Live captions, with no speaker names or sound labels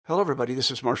Hello, everybody. This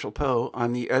is Marshall Poe.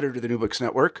 I'm the editor of the New Books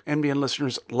Network. NBN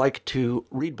listeners like to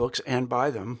read books and buy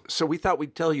them. So we thought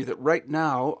we'd tell you that right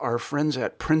now, our friends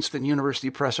at Princeton University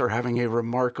Press are having a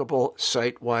remarkable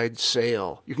site-wide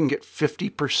sale. You can get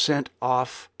 50%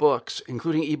 off books,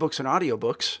 including ebooks and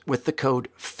audiobooks, with the code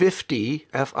 50,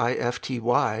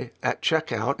 F-I-F-T-Y, at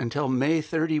checkout until May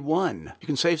 31. You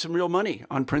can save some real money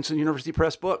on Princeton University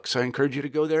Press books. I encourage you to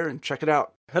go there and check it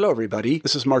out. Hello, everybody.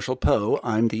 This is Marshall Poe.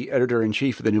 I'm the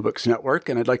editor-in-chief of the New Books Network,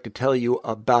 and I'd like to tell you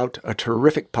about a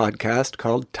terrific podcast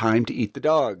called Time to Eat the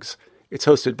Dogs. It's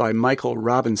hosted by Michael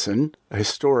Robinson, a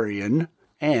historian,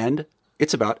 and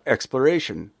it's about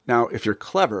exploration. Now, if you're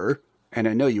clever, and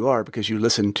I know you are because you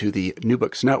listen to the New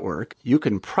Books Network, you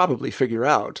can probably figure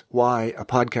out why a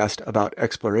podcast about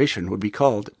exploration would be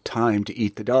called Time to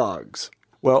Eat the Dogs.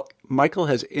 Well, Michael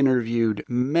has interviewed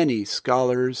many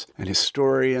scholars and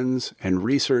historians and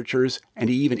researchers,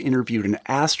 and he even interviewed an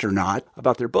astronaut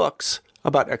about their books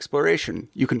about exploration.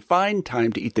 You can find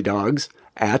Time to Eat the Dogs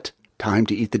at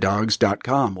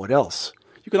timetoeatthedogs.com. What else?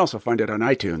 You can also find it on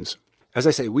iTunes. As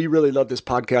I say, we really love this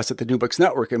podcast at the New Books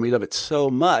Network, and we love it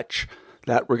so much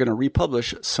that we're going to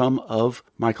republish some of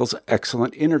Michael's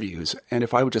excellent interviews. And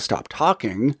if I would just stop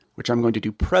talking, which I'm going to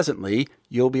do presently,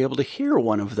 you'll be able to hear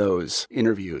one of those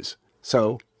interviews.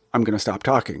 So I'm going to stop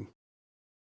talking.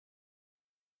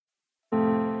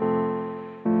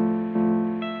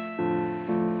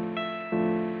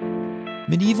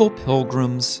 Medieval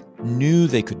pilgrims knew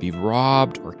they could be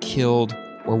robbed or killed,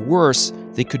 or worse,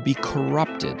 they could be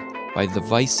corrupted by the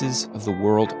vices of the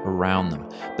world around them.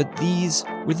 But these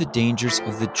were the dangers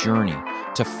of the journey.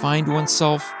 To find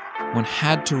oneself, one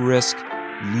had to risk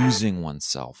losing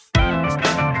oneself.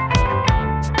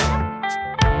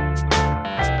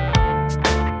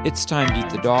 It's time to eat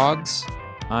the dogs.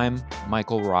 I'm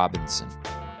Michael Robinson.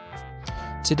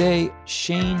 Today,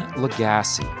 Shane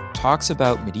Lagasse talks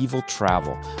about medieval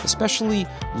travel, especially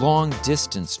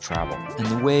long-distance travel, and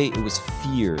the way it was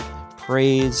feared,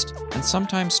 praised, and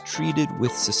sometimes treated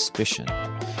with suspicion.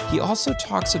 He also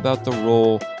talks about the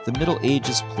role the Middle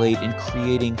Ages played in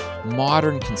creating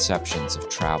modern conceptions of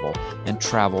travel and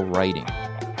travel writing.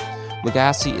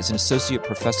 Lagasse is an associate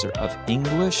professor of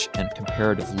English and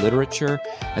comparative literature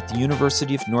at the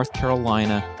University of North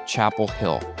Carolina, Chapel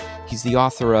Hill. He's the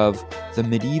author of The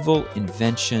Medieval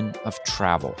Invention of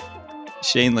Travel.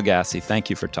 Shane Lagasse, thank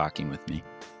you for talking with me.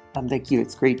 Thank you.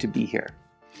 It's great to be here.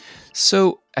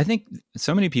 So I think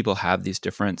so many people have these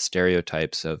different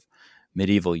stereotypes of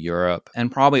medieval Europe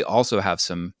and probably also have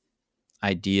some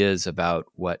ideas about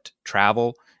what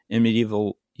travel in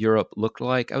medieval Europe looked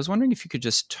like. I was wondering if you could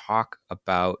just talk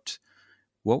about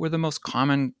what were the most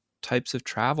common types of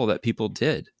travel that people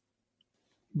did.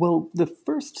 Well, the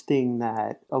first thing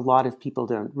that a lot of people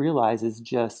don't realize is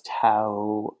just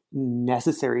how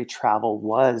necessary travel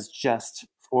was just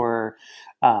for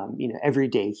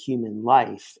everyday human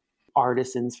life.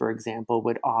 Artisans, for example,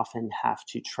 would often have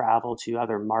to travel to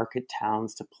other market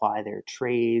towns to ply their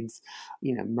trades.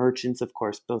 Merchants, of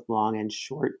course, both long and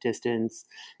short distance.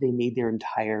 They made their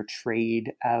entire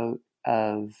trade out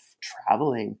of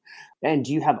traveling. And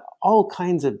you have all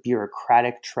kinds of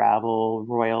bureaucratic travel,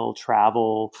 royal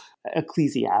travel,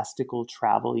 ecclesiastical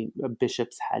travel.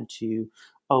 Bishops had to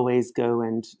always go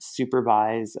and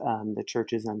supervise the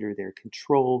churches under their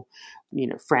control.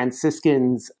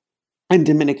 Franciscans and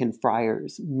Dominican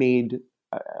friars made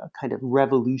a kind of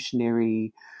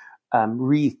revolutionary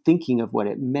rethinking of what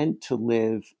it meant to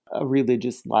live a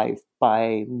religious life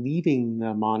by leaving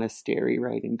the monastery,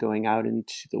 right, and going out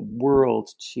into the world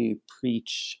to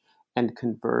preach and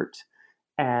convert,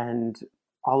 and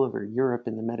all over Europe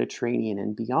and the Mediterranean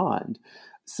and beyond.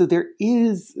 So there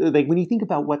is, when you think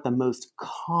about what the most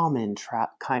common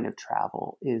kind of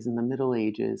travel is in the Middle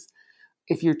Ages,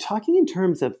 if you're talking in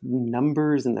terms of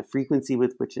numbers and the frequency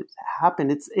with which it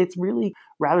happened, it's really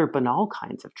rather banal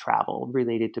kinds of travel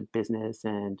related to business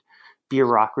and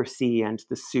bureaucracy and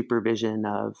the supervision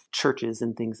of churches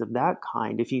and things of that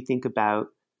kind. If you think about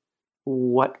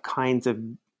what kinds of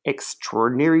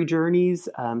extraordinary journeys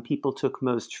people took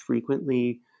most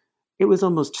frequently, it was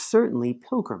almost certainly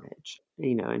pilgrimage.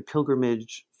 And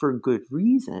pilgrimage, for good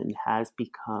reason, has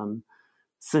become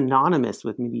synonymous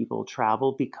with medieval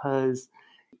travel because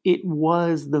it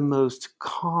was the most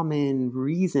common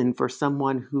reason for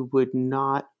someone who would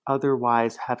not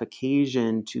otherwise have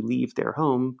occasion to leave their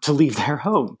home.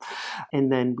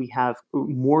 And then we have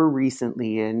more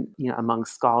recently, among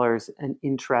scholars, an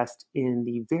interest in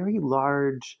the very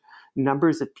large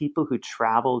numbers of people who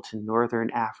traveled to northern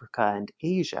Africa and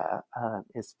Asia,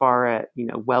 as far as,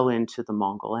 well into the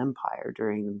Mongol Empire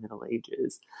during the Middle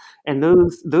Ages. And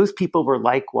those people were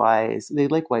likewise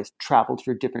traveled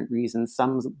for different reasons.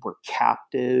 Some were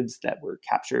captives that were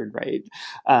captured, right,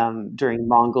 during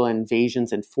Mongol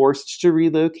invasions and forced to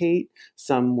relocate.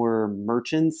 Some were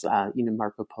merchants,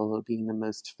 Marco Polo being the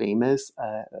most famous,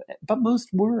 but most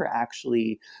were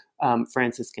actually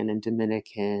Franciscan and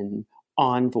Dominican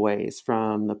envoys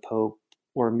from the Pope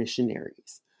or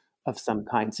missionaries of some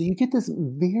kind. So you get this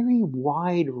very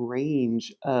wide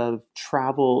range of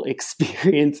travel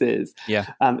experiences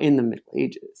in the Middle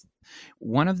Ages.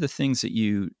 One of the things that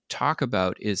you talk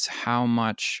about is how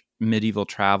much medieval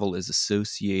travel is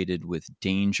associated with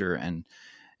danger and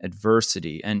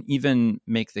adversity, and even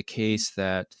make the case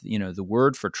that, the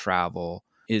word for travel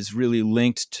is really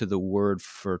linked to the word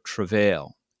for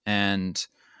travail. And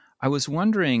I was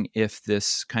wondering if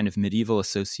this kind of medieval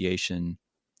association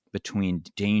between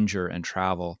danger and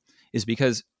travel is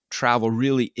because travel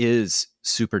really is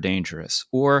super dangerous,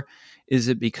 or is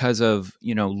it because of,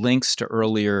 links to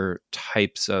earlier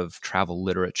types of travel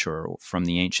literature from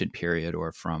the ancient period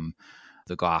or from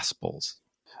the Gospels?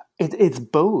 It's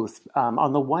both.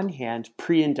 On the one hand,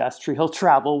 pre-industrial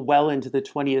travel well into the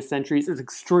 20th century is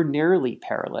extraordinarily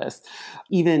perilous.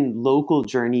 Even local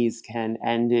journeys can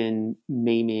end in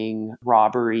maiming,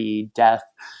 robbery, death.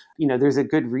 There's a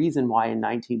good reason why in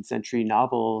 19th century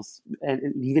novels, and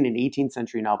even in 18th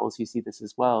century novels, you see this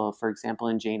as well. For example,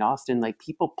 in Jane Austen,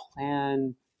 people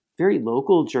plan very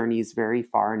local journeys very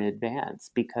far in advance,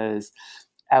 because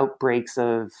outbreaks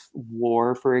of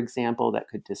war, for example, that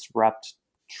could disrupt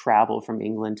travel from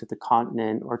England to the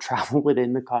continent or travel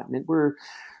within the continent were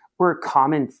a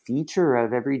common feature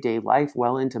of everyday life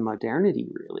well into modernity,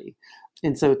 really.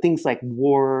 And so things like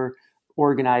war,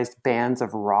 organized bands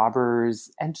of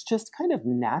robbers, and just kind of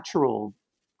natural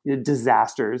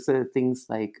disasters, things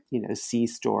like, sea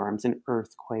storms and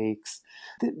earthquakes.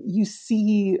 You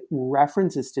see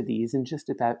references to these in just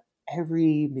about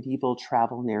every medieval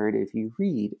travel narrative you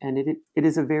read. And it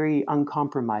is a very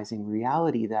uncompromising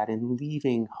reality that in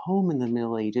leaving home in the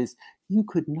Middle Ages, you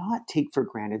could not take for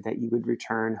granted that you would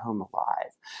return home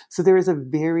alive. So there is a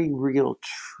very real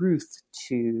truth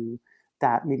to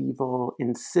that medieval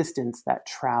insistence that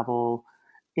travel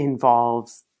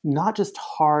involves not just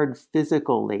hard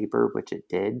physical labor, which it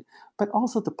did, but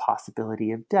also the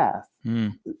possibility of death.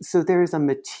 So there's a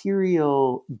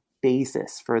material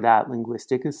basis for that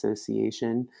linguistic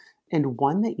association, and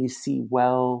one that you see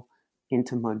well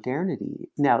into modernity.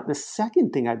 Now, the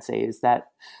second thing I'd say is that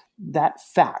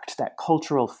fact, that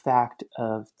cultural fact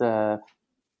of the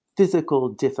physical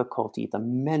difficulty, the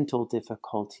mental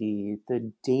difficulty,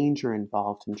 the danger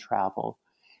involved in travel,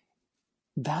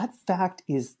 that fact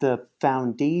is the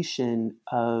foundation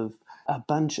of a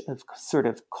bunch of sort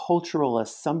of cultural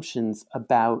assumptions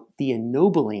about the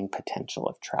ennobling potential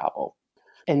of travel.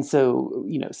 And so,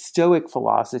 Stoic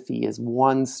philosophy is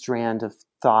one strand of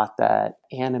thought that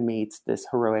animates this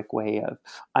heroic way of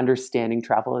understanding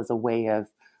travel as a way of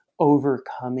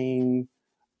overcoming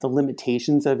the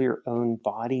limitations of your own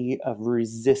body, of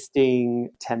resisting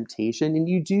temptation. And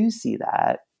you do see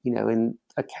that, in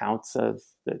accounts of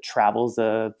the travels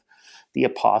of the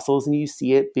apostles, and you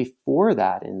see it before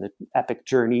that in the epic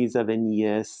journeys of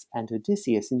Aeneas and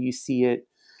Odysseus, and you see it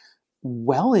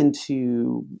well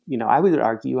into, I would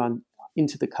argue,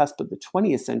 into the cusp of the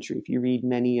 20th century. If you read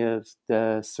many of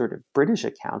the sort of British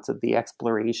accounts of the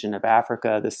exploration of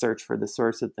Africa, the search for the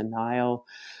source of the Nile,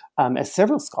 as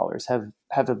several scholars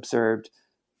have observed,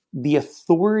 the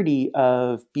authority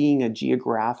of being a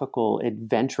geographical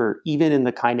adventurer, even in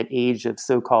the kind of age of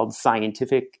so-called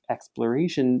scientific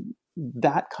exploration,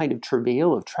 that kind of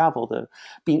travail of travel, the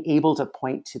being able to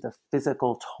point to the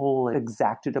physical toll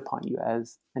exacted upon you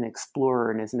as an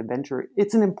explorer and as an adventurer,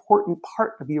 it's an important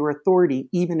part of your authority,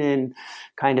 even in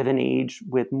kind of an age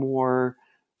with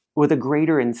a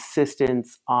greater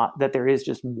insistence that there is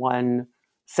just one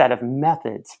set of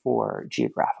methods for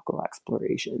geographical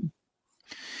exploration.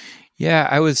 Yeah,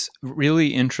 I was really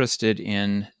interested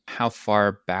in how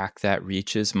far back that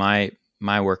reaches. My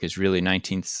work is really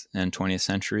 19th and 20th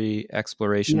century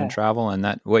exploration and travel, and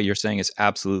that what you're saying is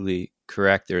absolutely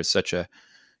correct. There is such a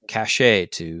cachet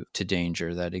to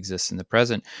danger that exists in the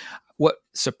present. What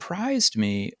surprised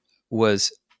me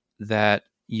was that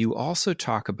you also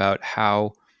talk about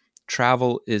how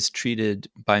travel is treated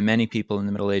by many people in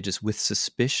the Middle Ages with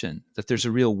suspicion, that there's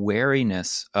a real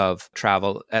wariness of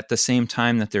travel at the same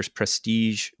time that there's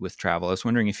prestige with travel. I was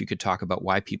wondering if you could talk about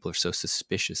why people are so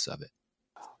suspicious of it.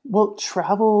 Well,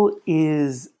 travel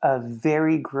is a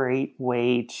very great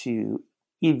way to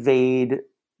evade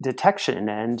detection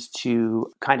and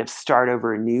to kind of start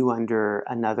over anew under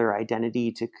another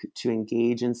identity, to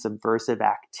engage in subversive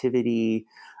activity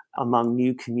among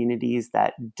new communities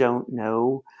that don't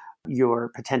know your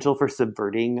potential for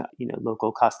subverting,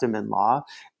 local custom and law.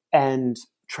 And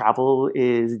travel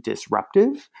is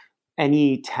disruptive.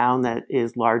 Any town that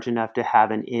is large enough to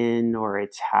have an inn or a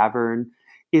tavern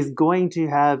is going to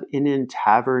have inn and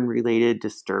tavern related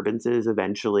disturbances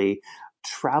eventually.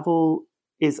 Travel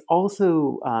is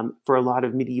also, for a lot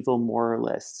of medieval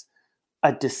moralists,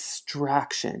 a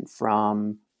distraction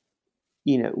from,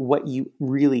 what you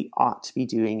really ought to be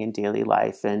doing in daily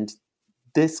life. And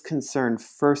this concern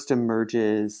first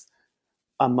emerges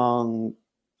among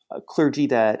clergy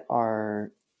that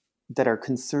are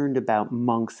concerned about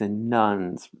monks and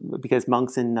nuns, because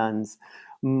monks and nuns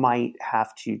might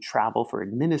have to travel for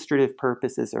administrative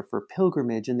purposes or for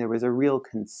pilgrimage. And there was a real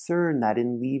concern that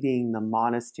in leaving the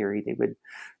monastery, they would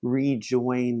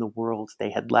rejoin the world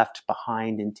they had left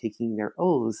behind in taking their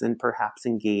oaths and perhaps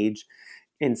engage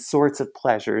in sorts of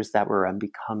pleasures that were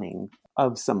unbecoming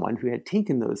of someone who had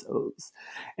taken those oaths.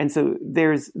 And so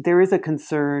there is a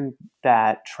concern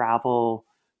that travel,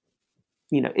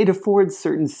 it affords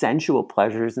certain sensual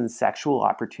pleasures and sexual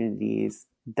opportunities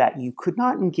that you could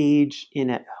not engage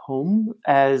in at home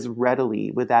as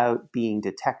readily without being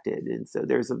detected. And so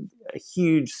there's a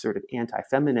huge sort of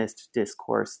anti-feminist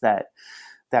discourse that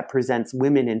presents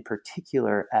women in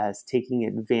particular as taking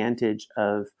advantage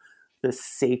of the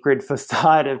sacred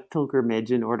facade of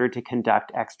pilgrimage in order to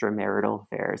conduct extramarital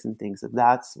affairs and things of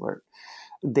that sort.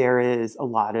 There is a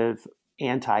lot of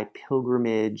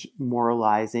anti-pilgrimage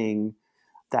moralizing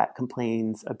that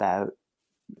complains about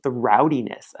the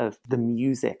rowdiness of the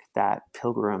music that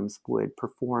pilgrims would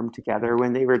perform together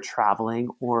when they were traveling,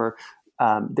 or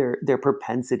their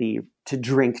propensity to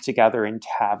drink together in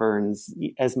taverns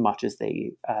as much as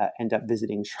they end up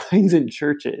visiting shrines and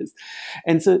churches.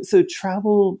 And so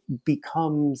travel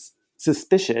becomes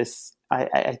suspicious.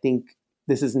 I think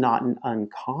this is not an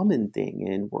uncommon thing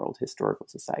in world historical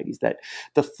societies, that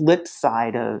the flip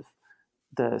side of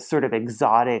the sort of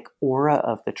exotic aura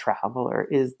of the traveler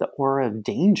is the aura of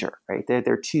danger, right?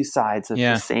 They're two sides of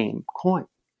the same coin.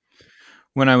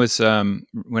 When I was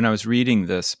reading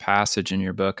this passage in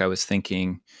your book, I was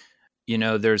thinking,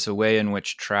 there's a way in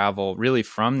which travel, really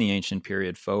from the ancient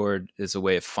period forward, is a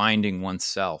way of finding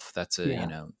oneself. That's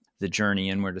the journey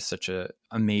inward is such a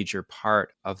major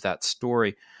part of that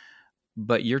story.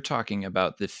 But you're talking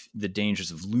about the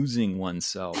dangers of losing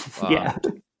oneself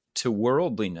to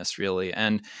worldliness, really,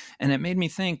 and it made me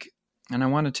think, and I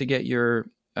wanted to get your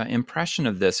impression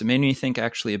of this. It made me think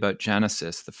actually about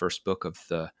Genesis, the first book of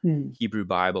the Hebrew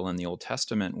Bible in the Old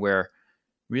Testament, where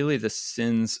really the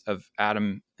sins of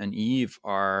Adam and Eve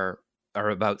are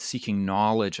about seeking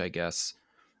knowledge, I guess,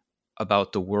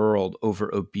 about the world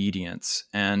over obedience.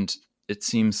 And it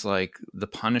seems like the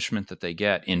punishment that they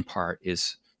get, in part,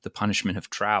 is the punishment of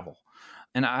travel.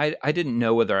 And I didn't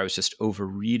know whether I was just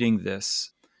overreading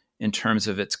this in terms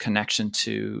of its connection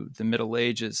to the Middle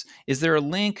Ages. Is there a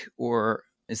link, or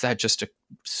is that just a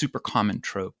super common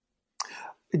trope?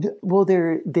 Well,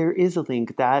 there is a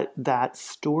link. That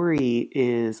story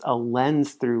is a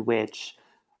lens through which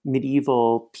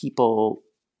medieval people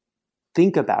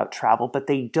think about travel, but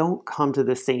they don't come to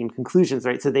the same conclusions,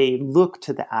 right? So they look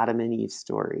to the Adam and Eve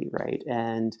story, right?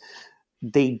 And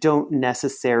they don't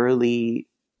necessarily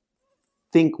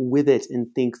think with it and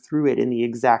think through it in the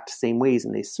exact same ways.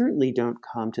 And they certainly don't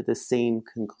come to the same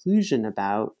conclusion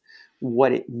about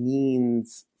what it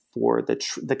means for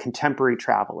the contemporary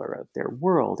traveler of their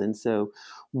world. And so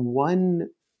one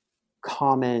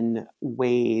common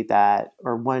way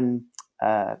one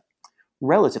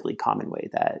relatively common way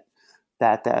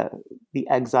that the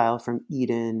exile from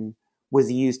Eden was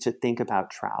used to think about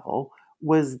travel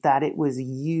was that it was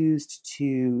used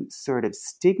to sort of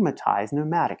stigmatize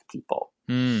nomadic people.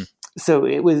 So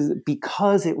it was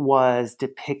because it was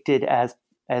depicted as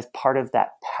part of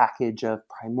that package of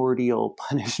primordial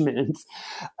punishments.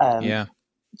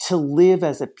 To live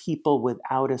as a people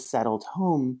without a settled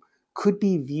home could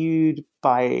be viewed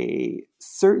by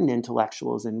certain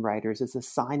intellectuals and writers as a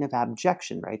sign of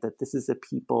abjection, right? That this is a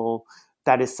people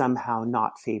that is somehow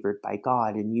not favored by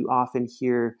God. And you often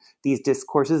hear these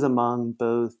discourses among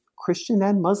both Christian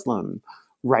and Muslim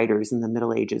writers in the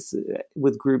Middle Ages,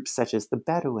 with groups such as the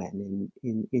Bedouin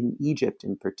in Egypt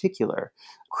in particular.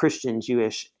 Christian,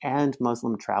 Jewish, and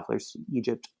Muslim travelers to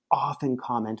Egypt often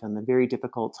comment on the very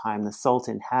difficult time the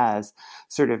Sultan has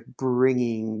sort of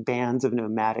bringing bands of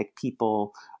nomadic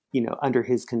people, under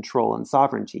his control and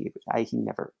sovereignty, which he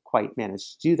never quite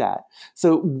manage to do that.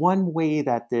 So one way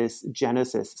that this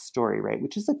Genesis story, right,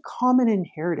 which is a common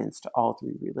inheritance to all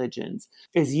three religions,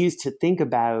 is used to think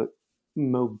about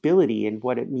mobility and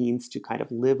what it means to kind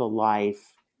of live a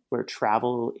life where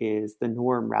travel is the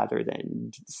norm rather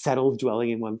than settled dwelling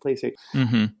in one place. Right?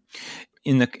 Mm-hmm.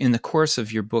 In the course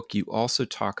of your book, you also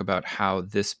talk about how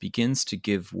this begins to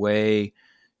give way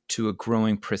to a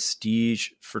growing prestige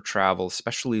for travel,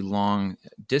 especially long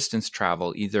distance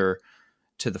travel, either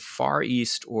to the Far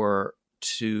East or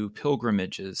to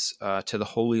pilgrimages to the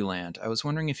Holy Land. I was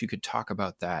wondering if you could talk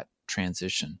about that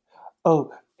transition.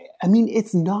 Oh, I mean,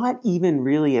 it's not even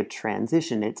really a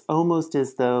transition. It's almost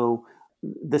as though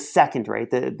the second,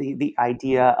 right, the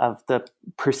idea of the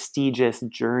prestigious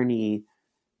journey,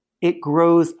 it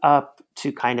grows up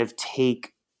to kind of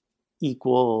take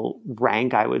equal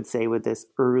rank, I would say, with this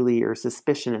earlier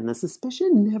suspicion. And the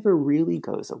suspicion never really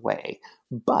goes away,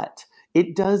 but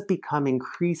it does become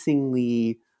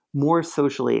increasingly more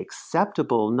socially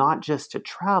acceptable, not just to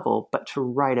travel, but to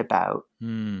write about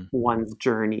one's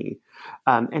journey.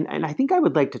 And I think I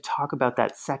would like to talk about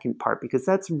that second part, because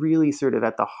that's really sort of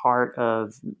at the heart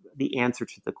of the answer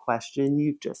to the question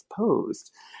you've just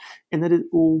posed. And that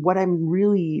what I'm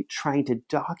really trying to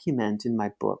document in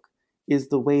my book is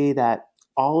the way that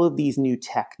all of these new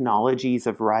technologies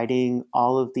of writing,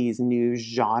 all of these new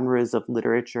genres of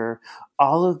literature,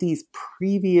 all of these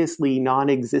previously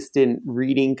non-existent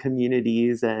reading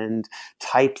communities and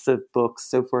types of books,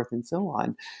 so forth and so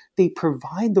on, they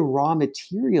provide the raw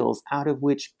materials out of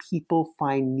which people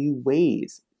find new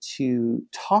ways to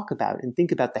talk about and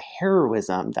think about the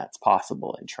heroism that's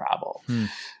possible in travel.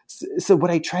 So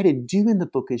what I try to do in the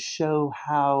book is show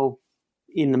how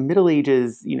in the Middle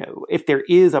Ages, if there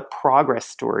is a progress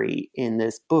story in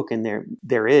this book, and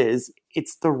there is,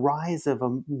 it's the rise of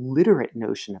a literate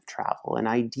notion of travel, an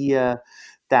idea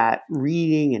that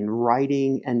reading and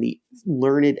writing and the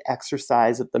learned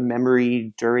exercise of the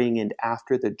memory during and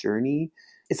after the journey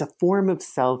is a form of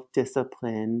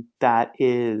self-discipline that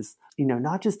is,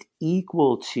 not just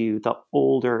equal to the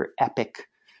older epic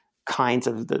kinds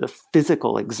of the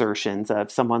physical exertions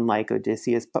of someone like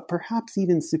Odysseus, but perhaps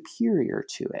even superior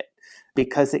to it,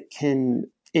 because it can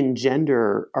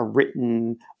engender a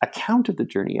written account of the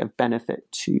journey of benefit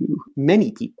to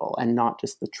many people and not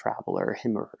just the traveler,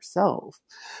 him or herself.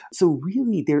 So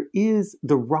really, there is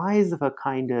the rise of a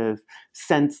kind of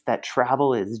sense that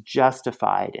travel is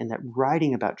justified and that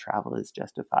writing about travel is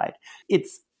justified.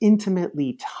 It's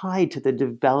intimately tied to the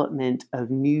development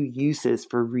of new uses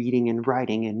for reading and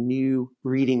writing and new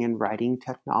reading and writing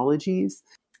technologies.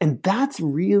 And that's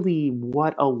really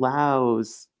what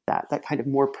allows that kind of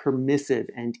more permissive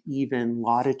and even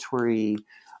laudatory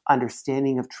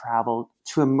understanding of travel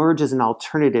to emerge as an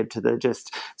alternative to the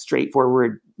just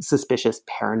straightforward, suspicious,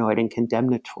 paranoid, and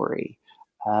condemnatory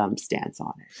stance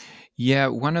on it. Yeah,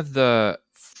 one of the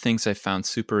things I found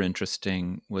super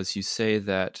interesting was you say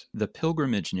that the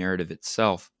pilgrimage narrative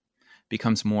itself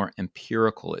becomes more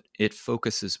empirical. It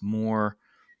focuses more,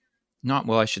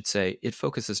 it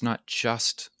focuses not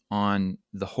just on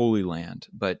the Holy Land,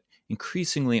 but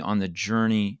increasingly on the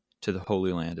journey to the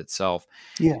Holy Land itself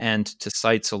and to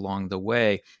sites along the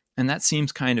way. And that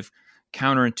seems kind of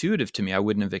counterintuitive to me. I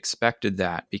wouldn't have expected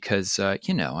that because,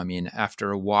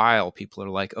 after a while, people are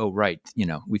like, oh, right,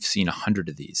 we've seen 100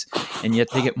 of these. And yet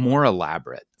they get more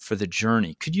elaborate for the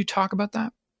journey. Could you talk about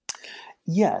that?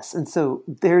 Yes. And so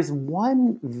there's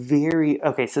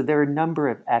so there are a number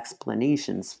of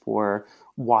explanations for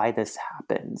why this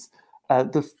happens.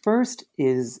 The first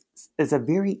is a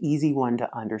very easy one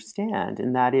to understand,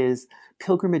 and that is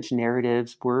pilgrimage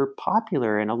narratives were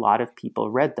popular and a lot of people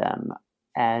read them.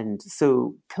 And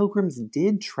so pilgrims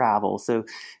did travel. So,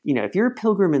 if you're a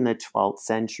pilgrim in the 12th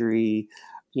century,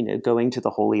 going to the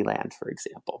Holy Land, for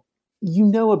example,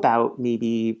 about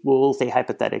maybe, we'll say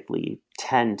hypothetically,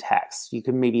 10 texts. You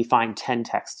can maybe find 10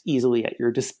 texts easily at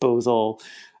your disposal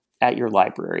at your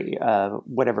library,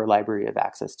 whatever library you have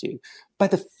access to. By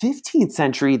the 15th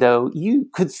century, though, you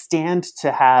could stand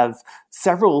to have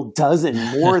several dozen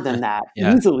more than that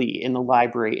easily in the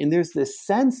library. And there's this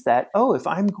sense that, if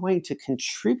I'm going to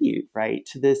contribute, right,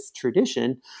 to this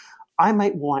tradition, I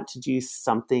might want to do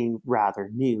something rather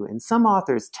new. And some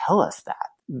authors tell us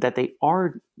that they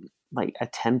are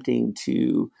attempting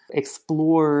to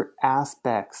explore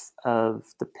aspects of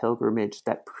the pilgrimage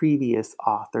that previous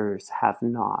authors have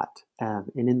not.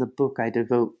 And in the book, I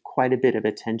devote quite a bit of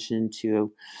attention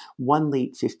to one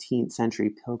late 15th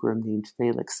century pilgrim named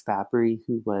Felix Fabry,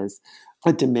 who was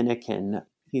a Dominican.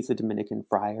 He's a Dominican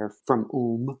friar from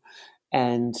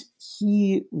And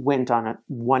he went on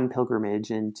one pilgrimage,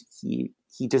 and he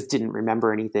he just didn't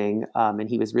remember anything. And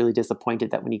he was really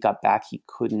disappointed that when he got back, he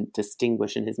couldn't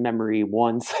distinguish in his memory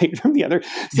one site from the other.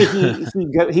 So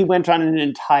he went on an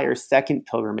entire second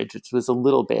pilgrimage, which was a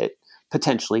little bit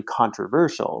potentially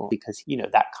controversial because,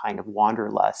 that kind of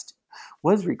wanderlust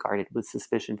was regarded with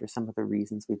suspicion for some of the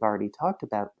reasons we've already talked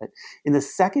about. But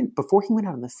before he went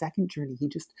out on the second journey, he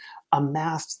just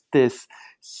amassed this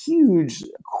huge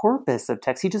corpus of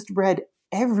text. He just read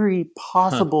every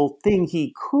possible thing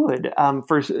he could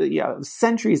for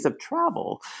centuries of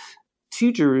travel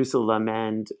to Jerusalem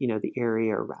and the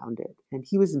area around it. And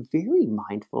he was very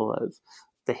mindful of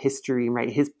the history, right,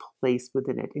 his place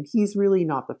within it. And he's really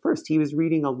not the first. He was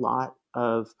reading a lot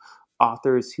of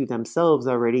authors who themselves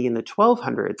already in the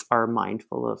 1200s are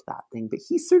mindful of that thing. But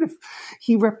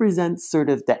he represents sort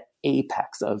of the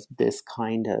apex of this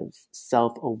kind of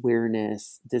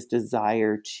self-awareness, this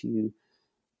desire to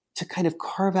kind of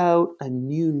carve out a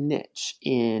new niche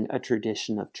in a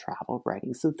tradition of travel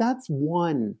writing. So that's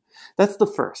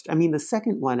the first. I mean, the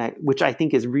second one, which I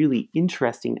think is really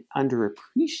interesting,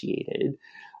 underappreciated,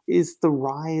 is the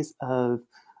rise of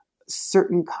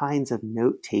certain kinds of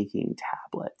note-taking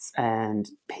tablets and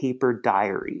paper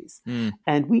diaries.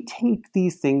 And we take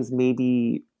these things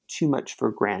maybe too much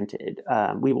for granted.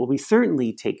 We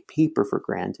certainly take paper for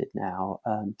granted now,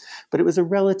 but it was a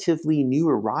relatively new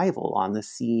arrival on the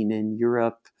scene in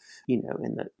Europe, in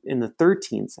the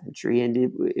 13th century, and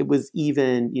it was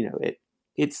even,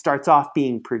 it starts off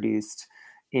being produced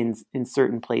in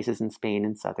certain places in Spain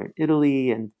and southern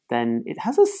Italy, and then it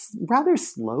has a rather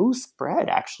slow spread,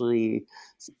 actually,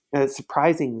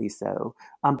 surprisingly so.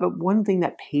 But one thing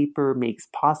that paper makes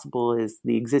possible is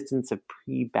the existence of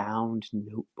pre-bound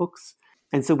notebooks.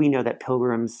 And so we know that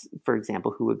pilgrims, for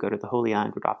example, who would go to the Holy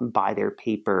Land would often buy their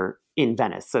paper in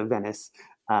Venice. So Venice,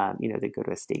 they go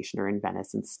to a stationer in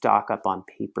Venice and stock up on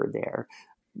paper there.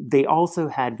 They also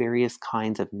had various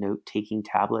kinds of note-taking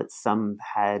tablets. Some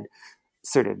had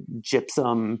sort of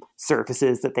gypsum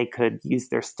surfaces that they could use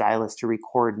their stylus to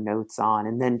record notes on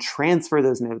and then transfer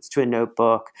those notes to a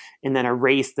notebook and then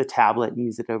erase the tablet and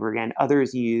use it over again.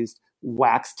 Others used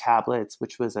wax tablets,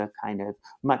 which was a kind of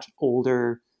much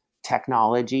older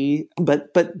technology.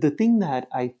 But the thing that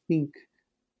I think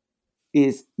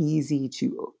is easy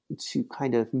to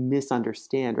kind of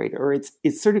misunderstand, right? Or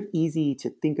it's sort of easy to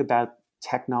think about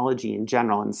technology in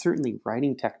general, and certainly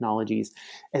writing technologies,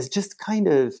 as just kind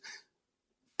of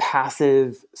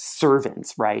passive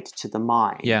servants, right, to the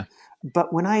mind. Yeah.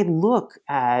 But when I look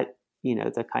at,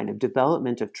 the kind of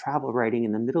development of travel writing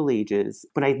in the Middle Ages,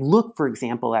 when I look, for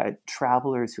example, at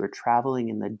travelers who are traveling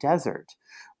in the desert,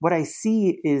 what I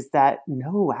see is that,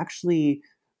 no, actually,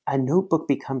 a notebook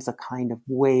becomes a kind of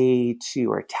way to,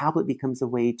 or a tablet becomes a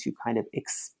way to kind of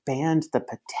expand the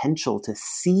potential to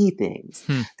see things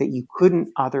that you couldn't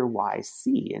otherwise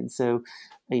see. And so,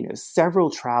 several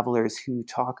travelers who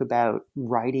talk about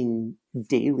writing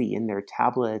daily in their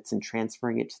tablets and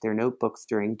transferring it to their notebooks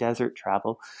during desert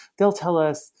travel, they'll tell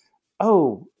us,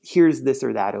 oh, here's this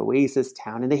or that oasis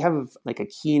town. And they have like a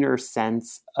keener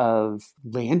sense of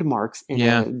landmarks in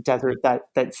a desert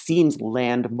that seems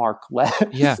landmarkless.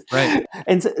 Yeah, right.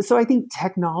 And so I think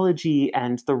technology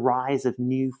and the rise of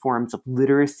new forms of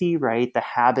literacy, right? The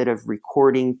habit of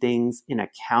recording things in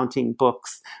accounting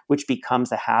books, which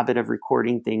becomes a habit of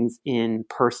recording things in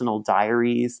personal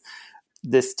diaries,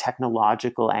 this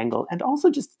technological angle, and also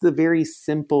just the very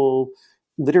simple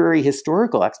literary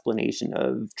historical explanation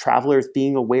of travelers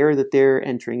being aware that they're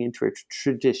entering into a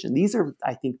tradition. These are,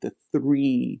 I think, the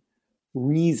three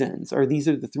reasons, or these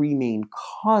are the three main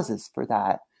causes for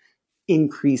that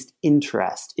increased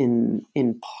interest in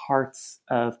parts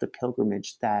of the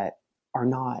pilgrimage that are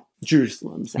not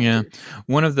Jerusalem centered. Yeah.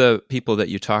 One of the people that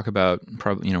you talk about,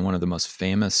 probably, one of the most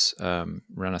famous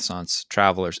Renaissance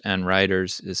travelers and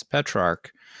writers is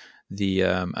Petrarch, the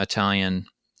Italian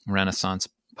Renaissance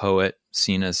poet,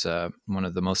 seen as one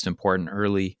of the most important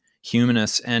early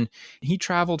humanists, and he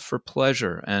traveled for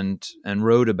pleasure and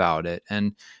wrote about it.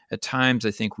 And at times,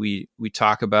 I think we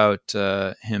talk about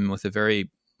him with a very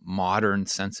modern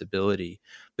sensibility.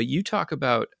 But you talk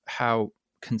about how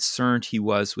concerned he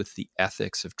was with the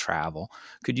ethics of travel.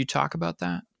 Could you talk about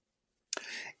that?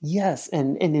 Yes,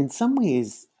 and in some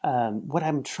ways, what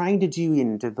I'm trying to do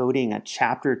in devoting a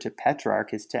chapter to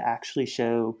Petrarch is to actually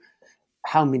show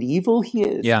how medieval he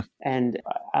is. Yeah. And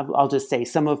I'll just say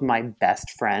some of my best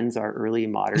friends are early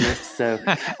modernists, so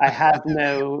I have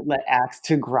no axe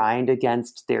to grind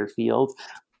against their field.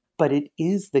 But it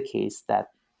is the case that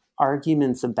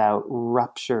arguments about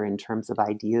rupture in terms of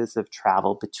ideas of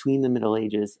travel between the Middle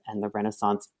Ages and the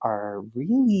Renaissance are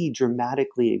really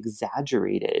dramatically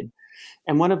exaggerated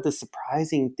And one of the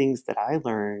surprising things that I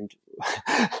learned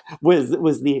was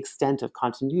the extent of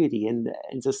continuity. And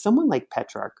so someone like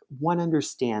Petrarch, one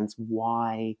understands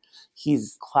why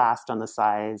he's classed on the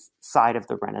side of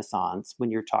the Renaissance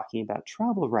when you're talking about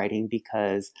travel writing,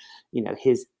 because,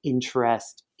 his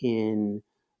interest in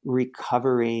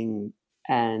recovering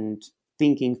and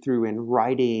thinking through and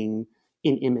writing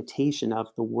in imitation of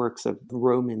the works of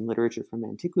Roman literature from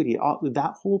antiquity,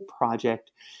 that whole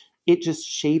project, it just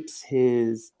shapes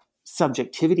his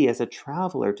subjectivity as a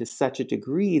traveler to such a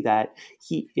degree that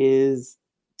he is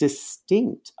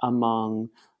distinct among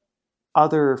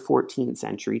other 14th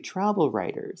century travel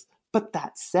writers. But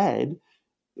that said,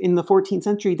 in the 14th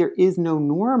century, there is no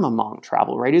norm among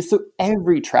travel writers. So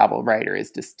every travel writer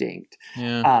is distinct.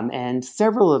 Yeah. And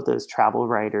several of those travel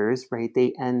writers, right,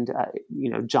 they end,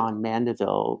 John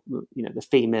Mandeville, the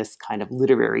famous kind of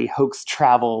literary hoax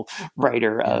travel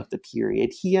writer of the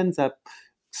period, he ends up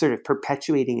sort of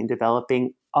perpetuating and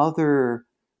developing other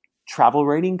travel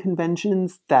writing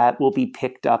conventions that will be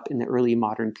picked up in the early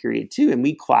modern period too. And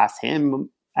we class him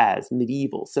as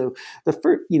medieval. So I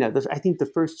think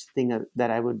the first thing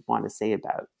that I would want to say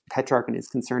about Petrarch and his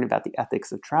concern about the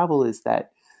ethics of travel is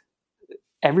that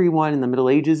everyone in the Middle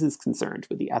Ages is concerned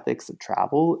with the ethics of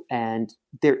travel, and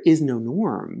there is no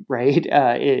norm, right?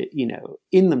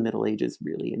 In the Middle Ages,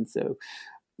 really. And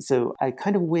so I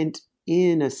kind of went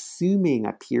in assuming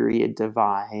a period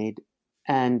divide,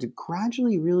 and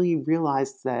gradually really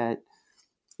realized that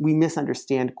we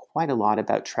misunderstand quite a lot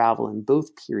about travel in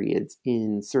both periods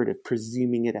in sort of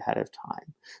presuming it ahead of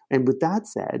time. And with that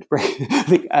said,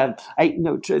 right,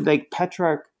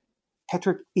 Petrarch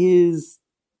is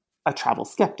a travel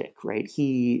skeptic, right?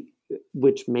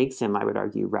 Which makes him, I would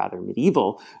argue, rather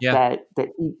medieval. Yeah. That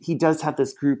he does have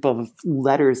this group of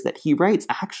letters that he writes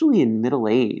actually in middle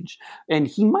age, and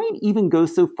he might even go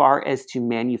so far as to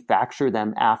manufacture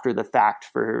them after the fact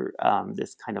for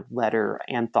this kind of letter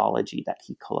anthology that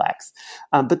he collects.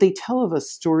 But they tell of a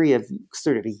story of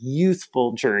sort of a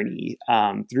youthful journey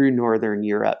through Northern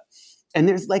Europe, and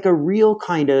there's like a real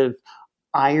kind of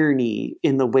irony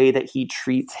in the way that he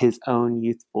treats his own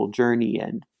youthful journey.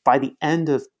 And by the end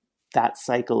of that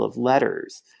cycle of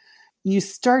letters, you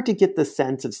start to get the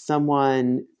sense of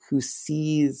someone who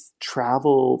sees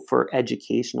travel for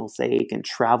educational sake and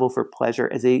travel for pleasure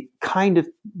as a kind of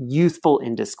youthful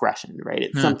indiscretion, right?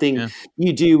 It's something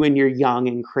you do when you're young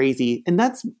and crazy. And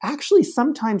that's actually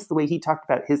sometimes the way he talked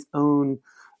about his own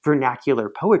vernacular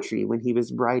poetry when he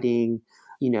was writing,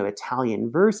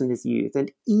 Italian verse in his youth. And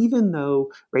even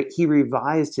though, right, he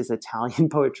revised his Italian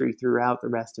poetry throughout the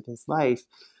rest of his life,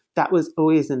 that was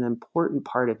always an important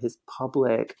part of his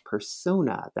public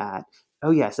persona that,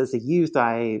 oh yes, as a youth,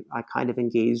 I kind of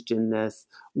engaged in this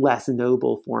less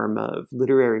noble form of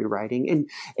literary writing.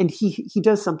 And he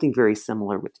does something very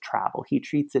similar with travel. He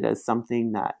treats it as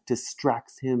something that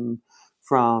distracts him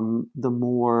from the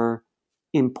more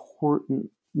important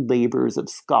labors of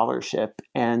scholarship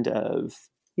and of,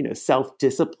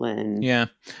 self-discipline. Yeah.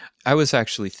 I was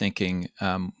actually thinking,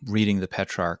 reading the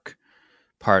Petrarch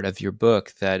part of your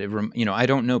book, that I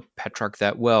don't know Petrarch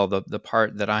that well. The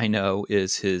part that I know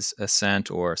is his ascent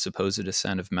or supposed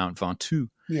ascent of Mount Ventoux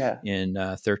in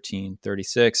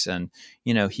 1336, and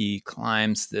he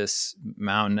climbs this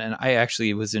mountain. And I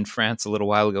actually was in France a little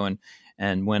while ago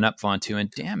and went up Ventoux,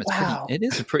 and damn, it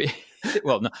is a pretty.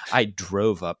 Well, no, I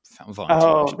drove up Ventoux.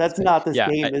 Oh, that's not the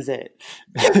same, is it?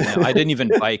 No, I didn't even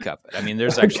bike up it. I mean,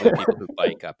 there's actually people who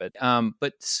bike up it.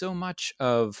 But so much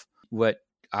of what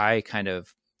I kind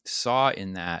of saw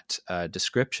in that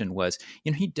description was,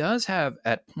 he does have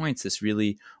at points this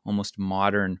really almost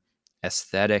modern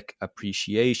aesthetic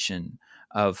appreciation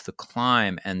of the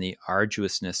climb and the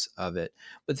arduousness of it.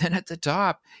 But then at the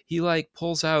top, he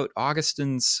pulls out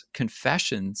Augustine's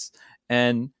Confessions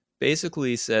and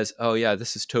basically says, oh yeah,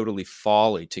 this is totally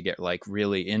folly to get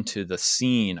really into the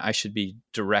scene. I should be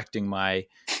directing my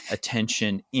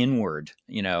attention inward,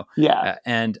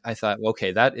 and I thought,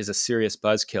 okay, that is a serious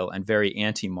buzzkill and very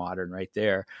anti-modern right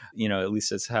there. At least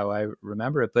that's how I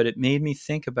remember it. But it made me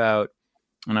think about,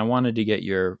 and I wanted to get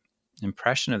your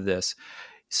impression of this.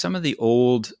 Some of the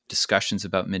old discussions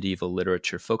about medieval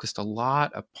literature focused a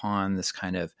lot upon this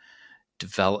kind of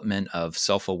development of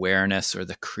self-awareness or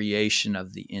the creation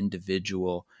of the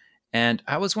individual. And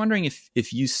I was wondering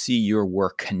if you see your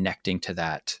work connecting to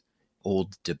that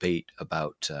old debate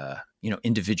about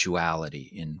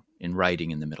individuality in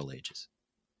writing in the Middle Ages.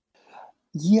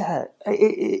 Yeah,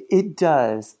 it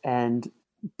does. And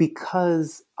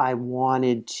because I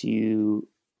wanted to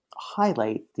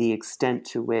highlight the extent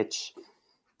to which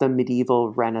the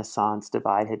medieval Renaissance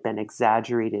divide had been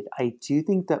exaggerated, I do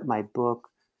think that my book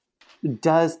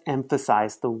does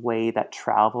emphasize the way that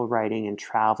travel writing and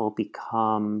travel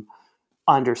become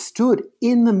understood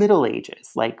in the Middle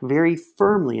Ages, like very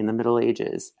firmly in the Middle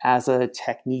Ages, as a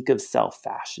technique of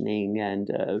self-fashioning and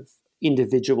of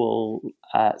individual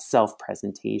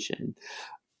self-presentation.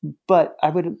 But I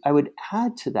would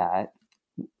add to that,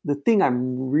 the thing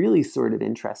I'm really sort of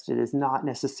interested in is not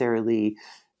necessarily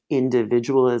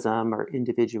individualism or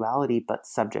individuality, but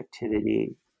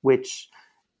subjectivity, which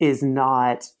is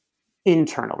not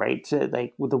internal, right?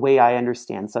 Like the way I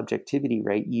understand subjectivity,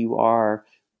 right? You are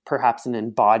perhaps an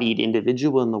embodied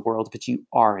individual in the world, but you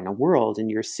are in a world and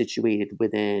you're situated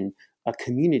within a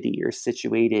community, you're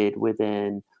situated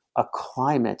within a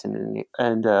climate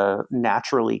and a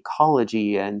natural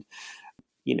ecology, and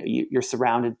you're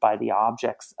surrounded by the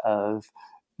objects of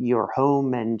your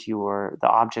home and the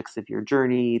objects of your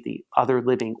journey, the other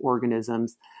living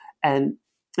organisms, and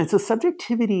so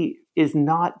subjectivity is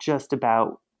not just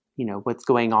about what's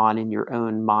going on in your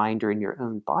own mind or in your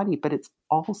own body, but it's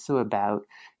also about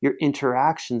your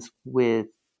interactions with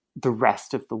the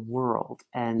rest of the world.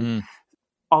 And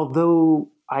although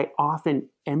I often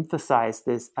emphasize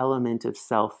this element of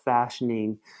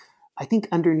self-fashioning, I think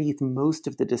underneath most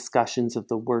of the discussions of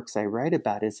the works I write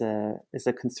about is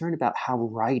a concern about how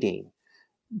writing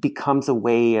becomes a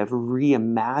way of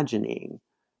reimagining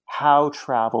how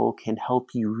travel can help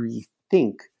you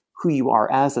rethink who you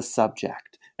are as a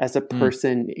subject, as a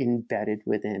person embedded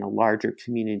within a larger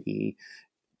community,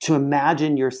 to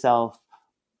imagine yourself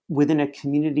within a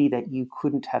community that you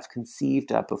couldn't have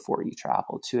conceived of before you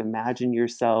traveled, to imagine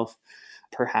yourself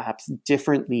perhaps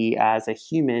differently as a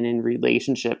human in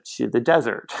relationship to the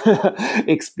desert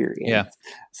experience. Yeah.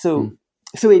 So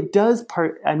it does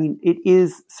it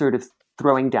is sort of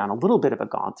throwing down a little bit of a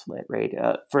gauntlet, right?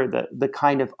 For the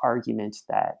kind of argument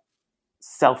that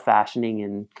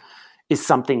self-fashioning is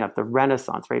something of the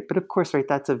Renaissance, right? But of course, right,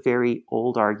 that's a very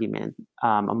old argument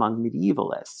among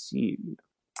medievalists.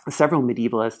 Several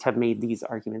medievalists have made these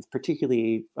arguments,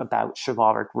 particularly about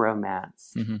chivalric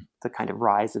romance, the kind of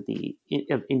rise of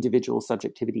individual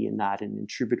subjectivity in that and in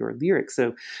troubadour lyrics.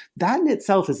 So that in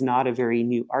itself is not a very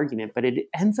new argument, but it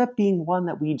ends up being one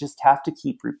that we just have to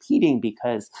keep repeating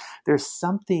because there's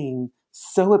something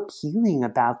so appealing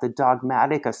about the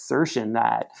dogmatic assertion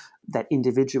that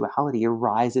individuality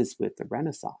arises with the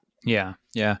Renaissance. Yeah.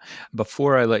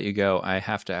 Before I let you go, I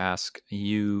have to ask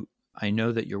you, I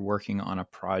know that you're working on a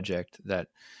project that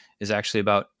is actually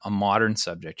about a modern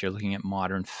subject. You're looking at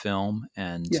modern film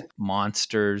and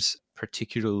monsters,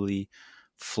 particularly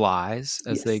flies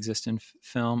as they exist in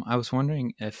film. I was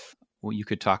wondering if you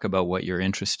could talk about what you're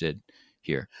interested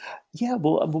here. Yeah,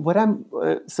 well,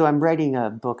 I'm writing a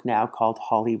book now called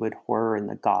Hollywood Horror and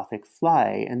the Gothic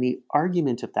Fly. And the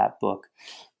argument of that book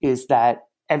is that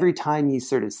every time you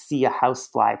sort of see a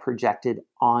housefly projected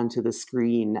onto the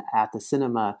screen at the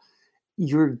cinema,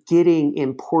 you're getting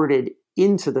imported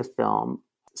into the film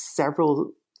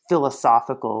several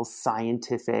philosophical,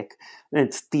 scientific,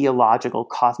 and theological,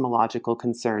 cosmological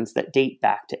concerns that date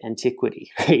back to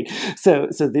antiquity, right? So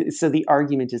the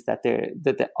argument is that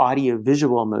the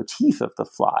audiovisual motif of the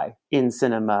fly in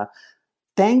cinema,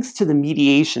 thanks to the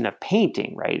mediation of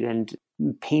painting, right? And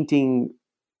painting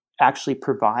actually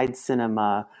provides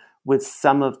cinema with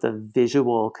some of the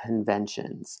visual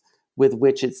conventions with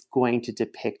which it's going to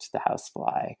depict the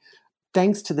housefly.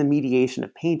 Thanks to the mediation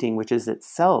of painting, which is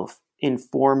itself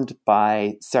informed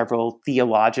by several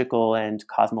theological and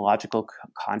cosmological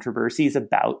controversies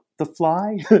about the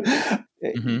fly,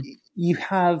 you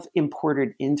have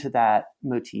imported into that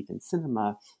motif in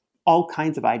cinema all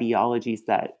kinds of ideologies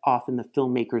that often the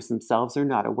filmmakers themselves are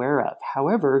not aware of.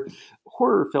 However,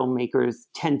 horror filmmakers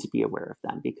tend to be aware of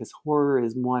them because horror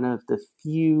is one of the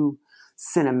few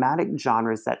cinematic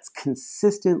genres that's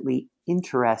consistently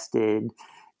interested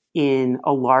in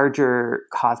a larger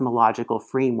cosmological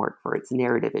framework for its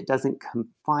narrative. It doesn't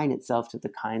confine itself to the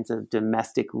kinds of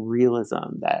domestic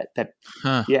realism that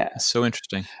That's so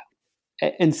interesting.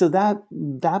 And so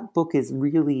that book is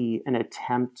really an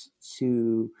attempt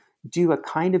to do a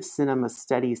kind of cinema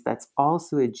studies that's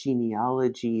also a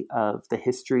genealogy of the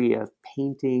history of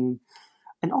painting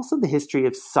and also the history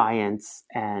of science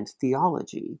and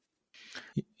theology.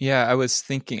 Yeah, I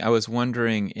was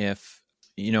wondering if,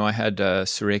 I had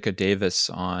Surekha Davis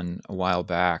on a while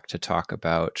back to talk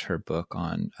about her book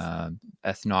on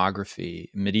ethnography,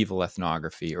 medieval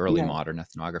ethnography, early modern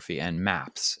ethnography, and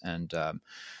maps. And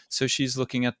so she's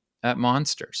looking at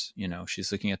monsters.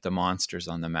 She's looking at the monsters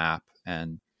on the map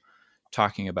and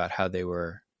talking about how they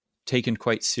were taken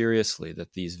quite seriously,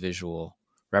 that these visual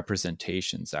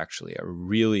representations actually are a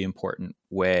really important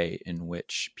way in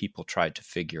which people tried to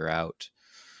figure out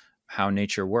how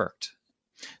nature worked.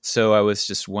 So I was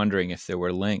just wondering if there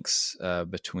were links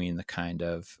between the kind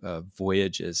of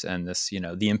voyages and this,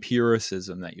 the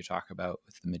empiricism that you talk about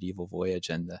with the medieval voyage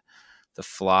and the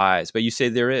flies. But you say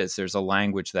there's a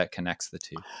language that connects the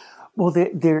two. Well,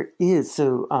 there is.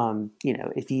 So,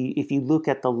 if you look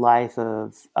at the life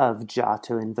of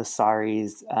Giotto in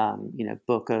Vasari's,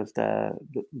 book of the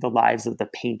lives of the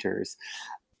painters,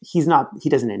 he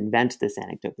doesn't invent this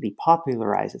anecdote, but he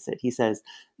popularizes it. He says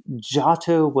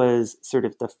Giotto was sort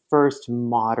of the first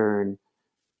modern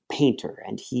painter,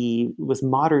 and he was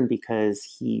modern because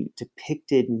he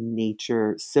depicted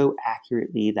nature so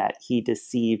accurately that he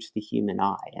deceived the human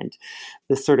eye. And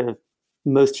the sort of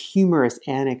most humorous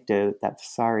anecdote that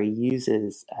Vasari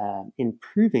uses in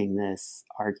proving this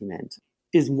argument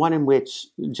is one in which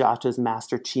Giotto's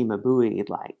master Cimabue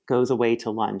goes away to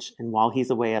lunch, and while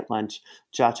he's away at lunch,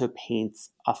 Giotto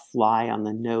paints a fly on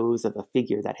the nose of a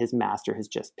figure that his master has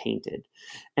just painted.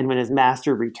 And when his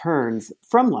master returns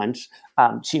from lunch,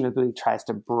 Cimabue tries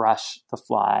to brush the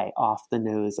fly off the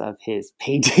nose of his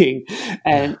painting,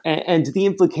 and the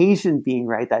implication being,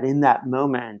 right, that in that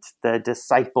moment the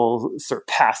disciple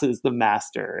surpasses the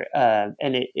master,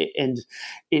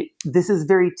 this is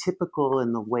very typical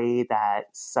in the way that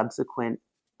subsequent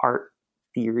art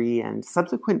theory and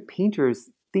subsequent painters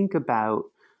think about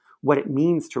what it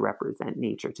means to represent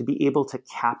nature, to be able to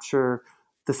capture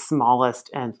the smallest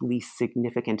and least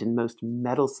significant and most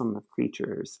meddlesome of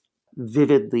creatures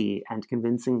vividly and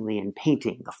convincingly in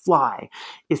painting. The fly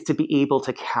is to be able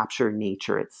to capture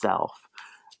nature itself.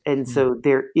 And so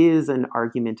there is an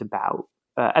argument about,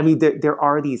 there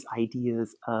are these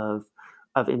ideas of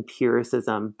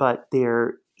empiricism, but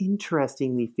they're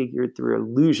interestingly figured through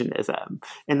illusionism.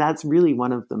 And that's really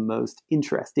one of the most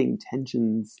interesting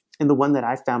tensions, and the one that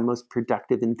I found most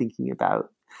productive in thinking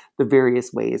about the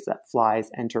various ways that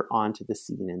flies enter onto the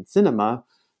scene in cinema,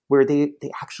 where they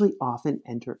actually often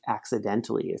enter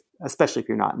accidentally, especially if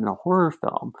you're not in a horror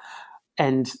film.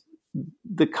 And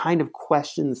the kind of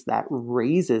questions that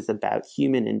raises about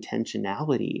human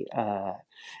intentionality,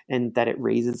 and that it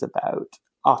raises about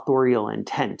authorial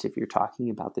intent, if you're talking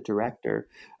about the director,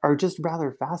 are just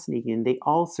rather fascinating. And they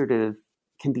all sort of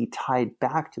can be tied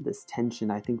back to this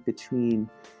tension, I think, between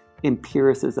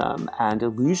empiricism and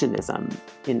illusionism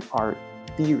in art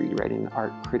theory, right, in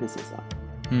art criticism.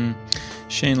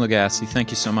 Shane Legassi, thank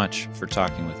you so much for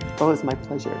talking with me. Oh, it's my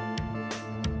pleasure.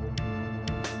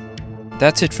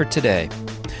 That's it for today.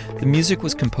 The music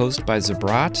was composed by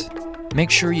Zabrat. Make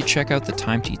sure you check out the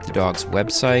Time to Eat the Dogs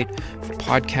website for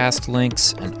podcast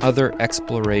links and other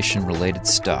exploration-related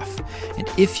stuff. And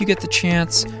if you get the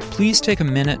chance, please take a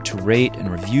minute to rate and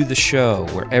review the show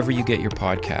wherever you get your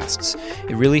podcasts.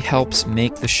 It really helps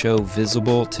make the show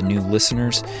visible to new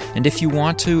listeners. And if you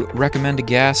want to recommend a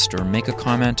guest or make a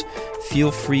comment, feel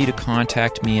free to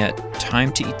contact me at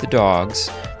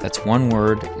timetoeatthedogs, that's one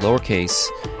word, lowercase,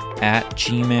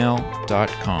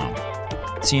 @gmail.com.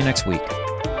 See you next week.